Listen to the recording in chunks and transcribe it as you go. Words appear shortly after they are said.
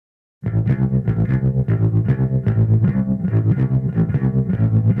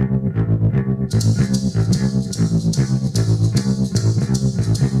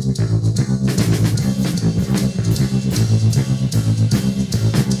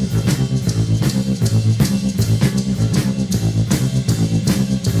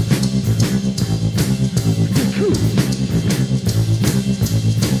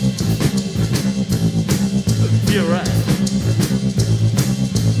You're right.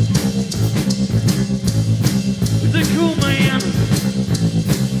 It's a cool man.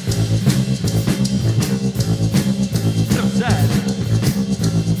 Outside.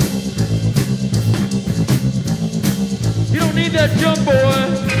 You don't need that jump, boy.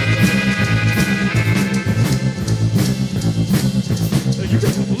 You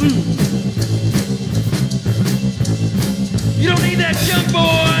got the blues. You don't need that jump,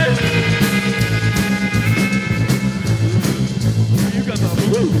 boy. You got the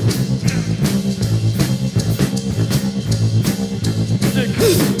blues.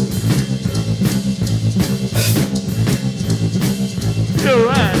 You're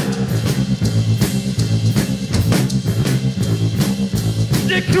right.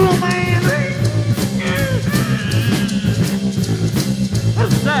 The cool man.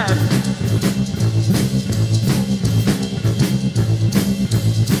 Outside.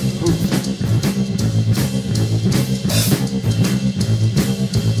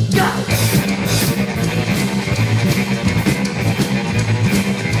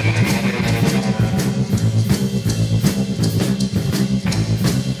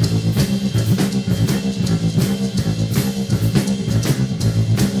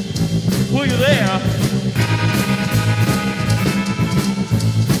 Well, you're there,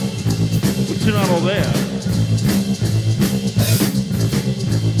 but you're not all there.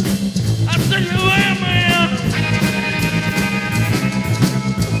 I said you're there, man,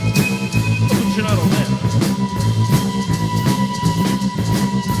 but you're not all there.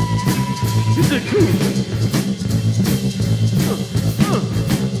 You said cool.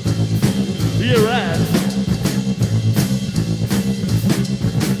 You're right.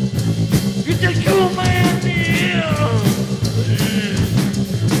 The cool man, yeah.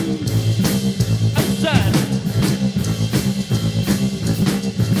 Outside.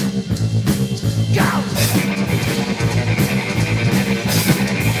 Go.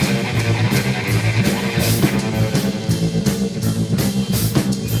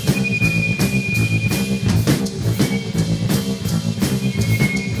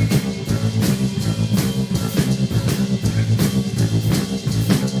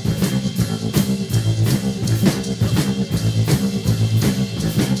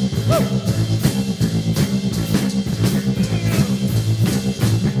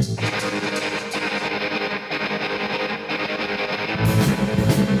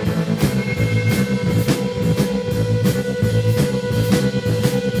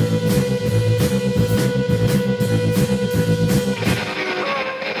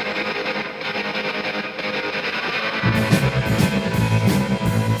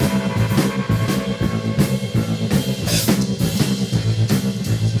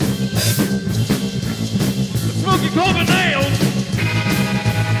 Corbin nails.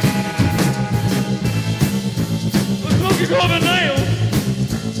 The smoky Corbin nails.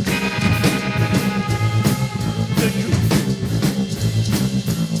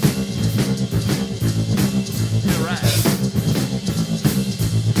 You're right.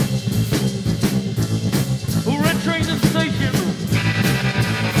 Who red trains at the station?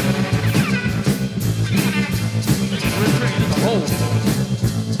 Red train in the hole.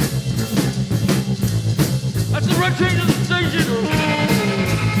 That's the red train in the